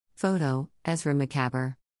Photo, Ezra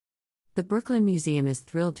McCaber. The Brooklyn Museum is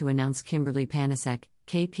thrilled to announce Kimberly Panasek,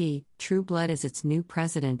 KP, True Blood as its new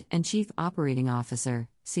president and chief operating officer,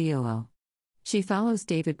 COO. She follows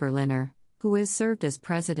David Berliner, who has served as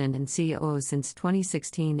president and COO since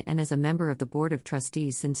 2016 and as a member of the board of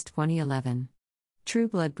trustees since 2011. True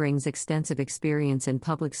Blood brings extensive experience in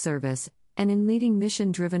public service and in leading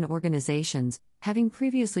mission-driven organizations, having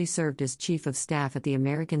previously served as chief of staff at the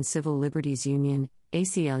American Civil Liberties Union,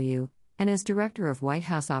 ACLU, and as director of White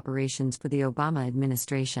House operations for the Obama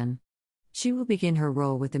administration. She will begin her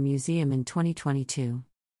role with the museum in 2022.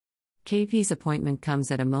 KP's appointment comes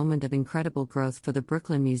at a moment of incredible growth for the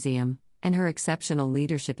Brooklyn Museum, and her exceptional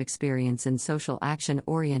leadership experience in social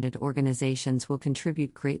action-oriented organizations will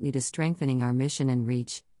contribute greatly to strengthening our mission and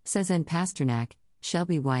reach, says Ann Pasternak,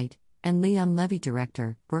 Shelby White, and Leon Levy,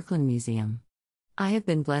 Director, Brooklyn Museum. I have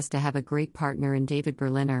been blessed to have a great partner in David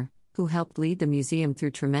Berliner, who helped lead the museum through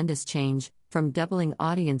tremendous change, from doubling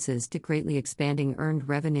audiences to greatly expanding earned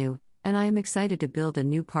revenue, and I am excited to build a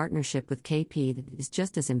new partnership with KP that is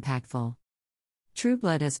just as impactful. True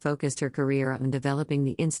Blood has focused her career on developing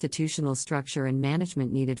the institutional structure and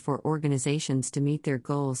management needed for organizations to meet their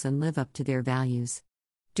goals and live up to their values.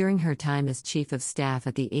 During her time as Chief of Staff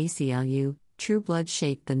at the ACLU, True Blood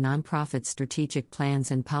shaped the nonprofit's strategic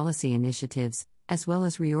plans and policy initiatives, as well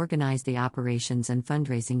as reorganized the operations and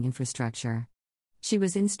fundraising infrastructure. She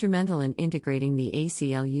was instrumental in integrating the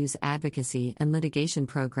ACLU's advocacy and litigation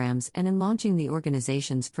programs and in launching the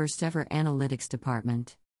organization's first-ever analytics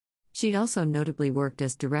department. She also notably worked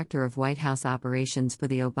as Director of White House operations for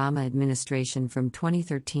the Obama administration from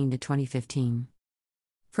 2013 to 2015.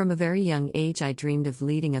 From a very young age, I dreamed of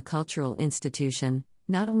leading a cultural institution,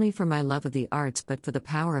 not only for my love of the arts but for the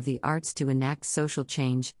power of the arts to enact social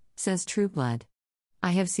change, says True Blood.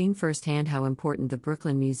 I have seen firsthand how important the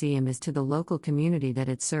Brooklyn Museum is to the local community that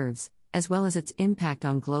it serves, as well as its impact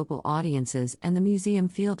on global audiences and the museum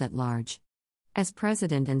field at large. As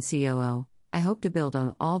president and COO, I hope to build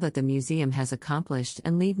on all that the museum has accomplished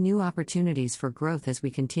and lead new opportunities for growth as we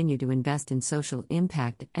continue to invest in social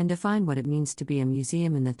impact and define what it means to be a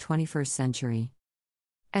museum in the 21st century.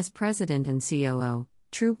 As president and COO,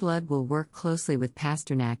 True Blood will work closely with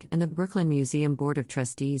Pasternak and the Brooklyn Museum Board of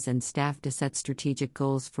Trustees and staff to set strategic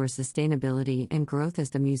goals for sustainability and growth as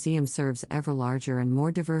the museum serves ever larger and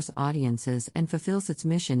more diverse audiences and fulfills its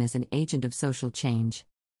mission as an agent of social change.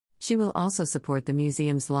 She will also support the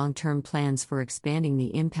museum's long-term plans for expanding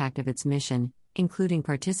the impact of its mission, including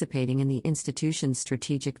participating in the institution's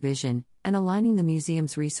strategic vision and aligning the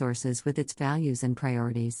museum's resources with its values and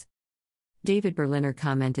priorities. David Berliner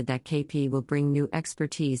commented that KP will bring new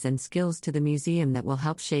expertise and skills to the museum that will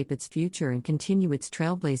help shape its future and continue its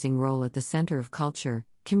trailblazing role at the center of culture,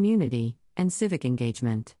 community, and civic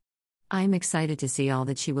engagement. I am excited to see all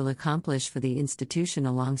that she will accomplish for the institution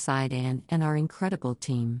alongside Ann and our incredible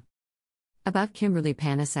team. About Kimberly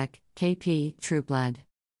Panasek, KP, True Blood.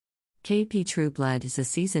 KP True Blood is a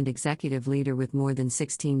seasoned executive leader with more than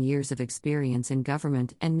 16 years of experience in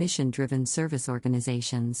government and mission-driven service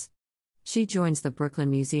organizations. She joins the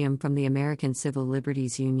Brooklyn Museum from the American Civil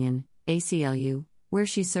Liberties Union, ACLU, where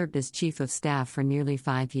she served as Chief of Staff for nearly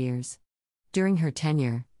 5 years. During her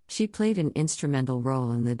tenure, she played an instrumental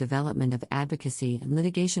role in the development of advocacy and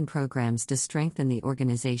litigation programs to strengthen the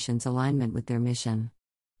organization's alignment with their mission.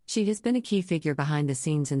 She has been a key figure behind the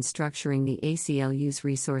scenes in structuring the ACLU's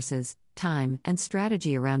resources, time, and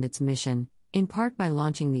strategy around its mission, in part by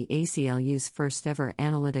launching the ACLU's first-ever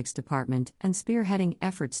analytics department and spearheading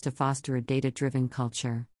efforts to foster a data-driven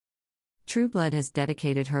culture. True Blood has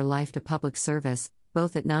dedicated her life to public service,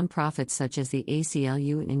 both at nonprofits such as the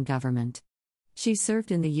ACLU and in government. She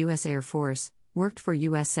served in the U.S. Air Force, worked for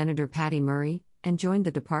U.S. Senator Patty Murray, and joined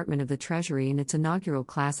the Department of the Treasury in its inaugural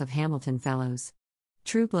class of Hamilton Fellows.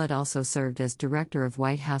 True Blood also served as Director of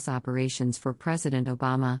White House operations for President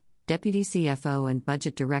Obama, Deputy CFO and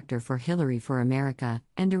Budget Director for Hillary for America,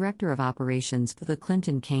 and Director of Operations for the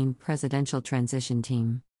Clinton-Kaine Presidential Transition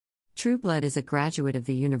Team. True Blood is a graduate of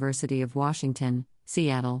the University of Washington,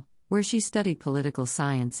 Seattle, where she studied political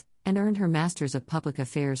science, and earned her Master's of Public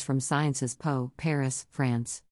Affairs from Sciences Po, Paris, France.